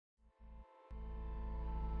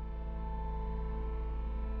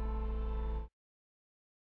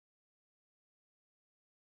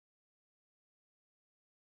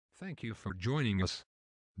Thank you for joining us.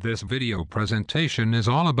 This video presentation is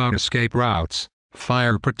all about escape routes,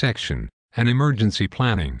 fire protection, and emergency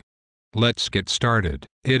planning. Let's get started.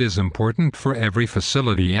 It is important for every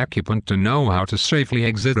facility occupant to know how to safely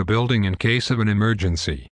exit a building in case of an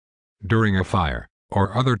emergency. During a fire,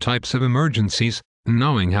 or other types of emergencies,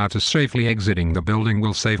 knowing how to safely exiting the building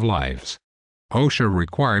will save lives. OSHA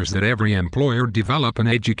requires that every employer develop and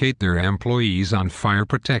educate their employees on fire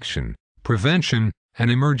protection, prevention, and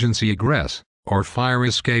emergency egress, or fire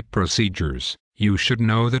escape procedures. You should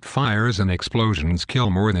know that fires and explosions kill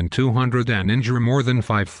more than 200 and injure more than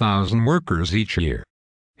 5,000 workers each year.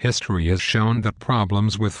 History has shown that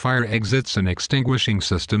problems with fire exits and extinguishing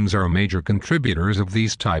systems are major contributors of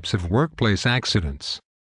these types of workplace accidents.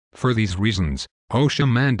 For these reasons, OSHA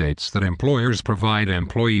mandates that employers provide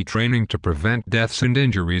employee training to prevent deaths and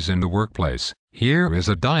injuries in the workplace. Here is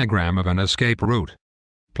a diagram of an escape route.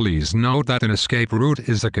 Please note that an escape route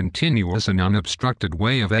is a continuous and unobstructed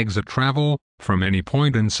way of exit travel, from any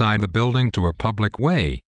point inside the building to a public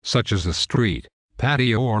way, such as a street,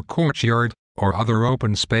 patio or courtyard, or other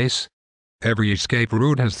open space. Every escape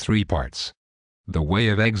route has three parts: the way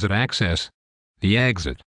of exit access, the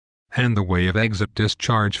exit, and the way of exit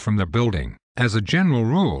discharge from the building. As a general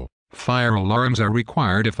rule, fire alarms are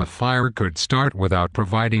required if a fire could start without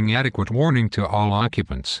providing adequate warning to all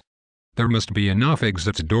occupants. There must be enough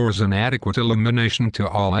exit doors and adequate illumination to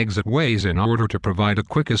all exit ways in order to provide a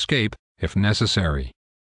quick escape, if necessary.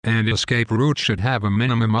 An escape route should have a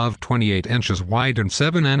minimum of 28 inches wide and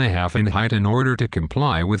 7.5 in height in order to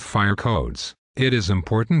comply with fire codes. It is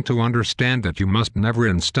important to understand that you must never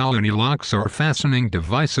install any locks or fastening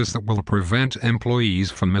devices that will prevent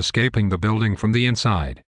employees from escaping the building from the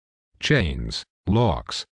inside. Chains,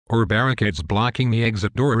 locks, or barricades blocking the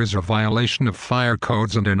exit door is a violation of fire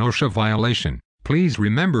codes and an OSHA violation. Please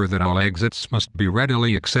remember that all exits must be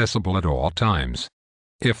readily accessible at all times.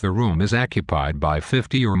 If the room is occupied by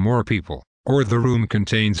 50 or more people, or the room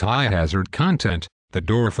contains high hazard content, the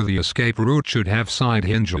door for the escape route should have side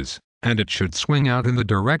hinges, and it should swing out in the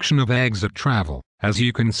direction of exit travel. As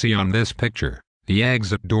you can see on this picture, the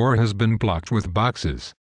exit door has been blocked with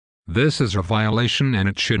boxes. This is a violation and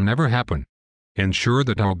it should never happen. Ensure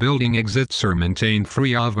that all building exits are maintained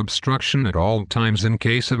free of obstruction at all times in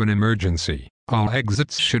case of an emergency. All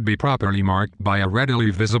exits should be properly marked by a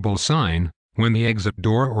readily visible sign. When the exit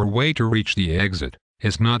door or way to reach the exit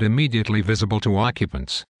is not immediately visible to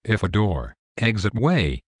occupants, if a door, exit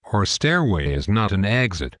way, or stairway is not an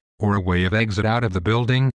exit, or a way of exit out of the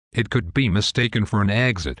building, it could be mistaken for an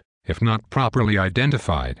exit, if not properly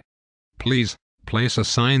identified. Please, place a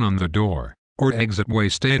sign on the door, or exit way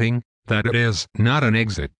stating that it is not an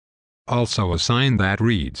exit. Also a sign that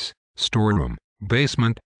reads, storeroom,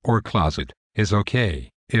 basement, or closet, is okay.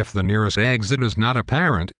 If the nearest exit is not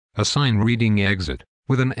apparent, a sign reading exit,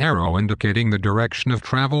 with an arrow indicating the direction of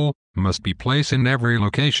travel, must be placed in every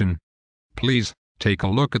location. Please, take a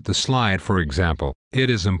look at the slide for example. It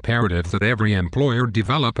is imperative that every employer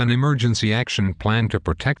develop an emergency action plan to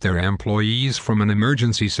protect their employees from an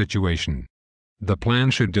emergency situation. The plan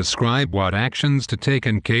should describe what actions to take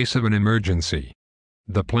in case of an emergency.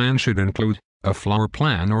 The plan should include a floor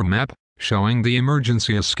plan or map showing the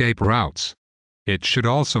emergency escape routes. It should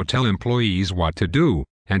also tell employees what to do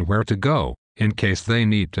and where to go in case they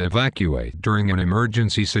need to evacuate during an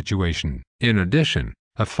emergency situation. In addition,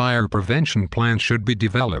 a fire prevention plan should be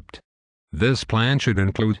developed. This plan should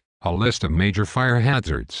include a list of major fire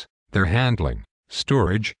hazards, their handling,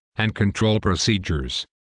 storage, and control procedures.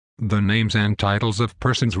 The names and titles of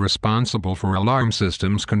persons responsible for alarm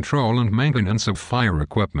systems control and maintenance of fire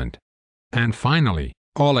equipment. And finally,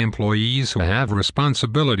 all employees who have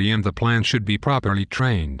responsibility in the plan should be properly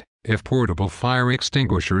trained. If portable fire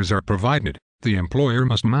extinguishers are provided, the employer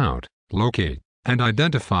must mount, locate, and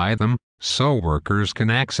identify them, so workers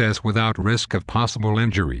can access without risk of possible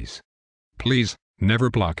injuries. Please,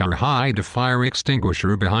 never block or hide a fire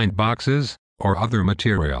extinguisher behind boxes or other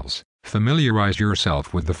materials. Familiarize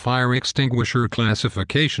yourself with the fire extinguisher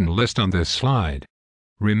classification list on this slide.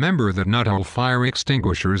 Remember that not all fire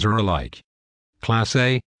extinguishers are alike. Class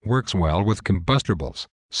A works well with combustibles,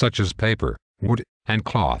 such as paper, wood, and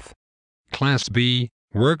cloth. Class B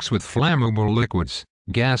works with flammable liquids,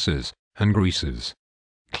 gases, and greases.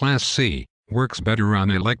 Class C works better on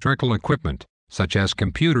electrical equipment, such as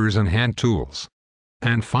computers and hand tools.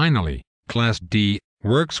 And finally, Class D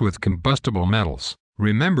works with combustible metals.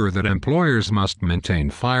 Remember that employers must maintain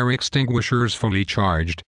fire extinguishers fully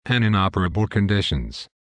charged and in operable conditions.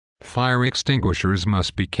 Fire extinguishers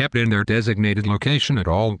must be kept in their designated location at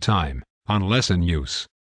all time, unless in use.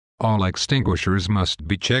 All extinguishers must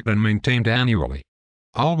be checked and maintained annually.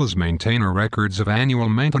 Always maintain records of annual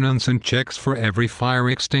maintenance and checks for every fire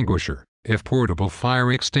extinguisher. If portable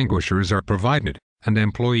fire extinguishers are provided, and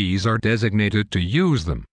employees are designated to use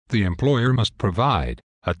them, the employer must provide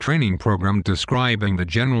a training program describing the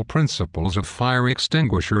general principles of fire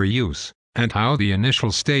extinguisher use, and how the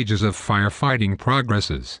initial stages of firefighting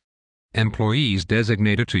progresses. Employees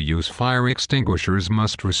designated to use fire extinguishers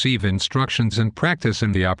must receive instructions and practice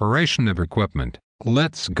in the operation of equipment.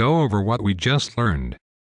 Let's go over what we just learned.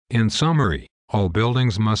 In summary, all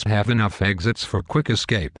buildings must have enough exits for quick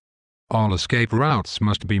escape. All escape routes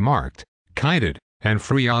must be marked, guided, and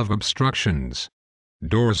free of obstructions.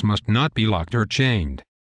 Doors must not be locked or chained.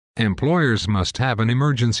 Employers must have an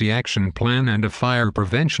emergency action plan and a fire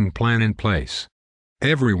prevention plan in place.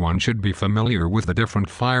 Everyone should be familiar with the different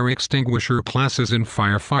fire extinguisher classes and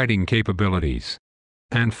firefighting capabilities.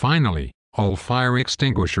 And finally, all fire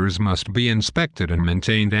extinguishers must be inspected and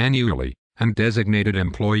maintained annually, and designated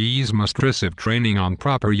employees must receive training on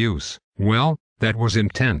proper use. Well, that was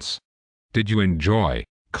intense. Did you enjoy?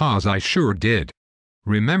 'Cause I sure did.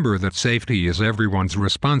 Remember that safety is everyone's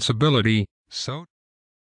responsibility, so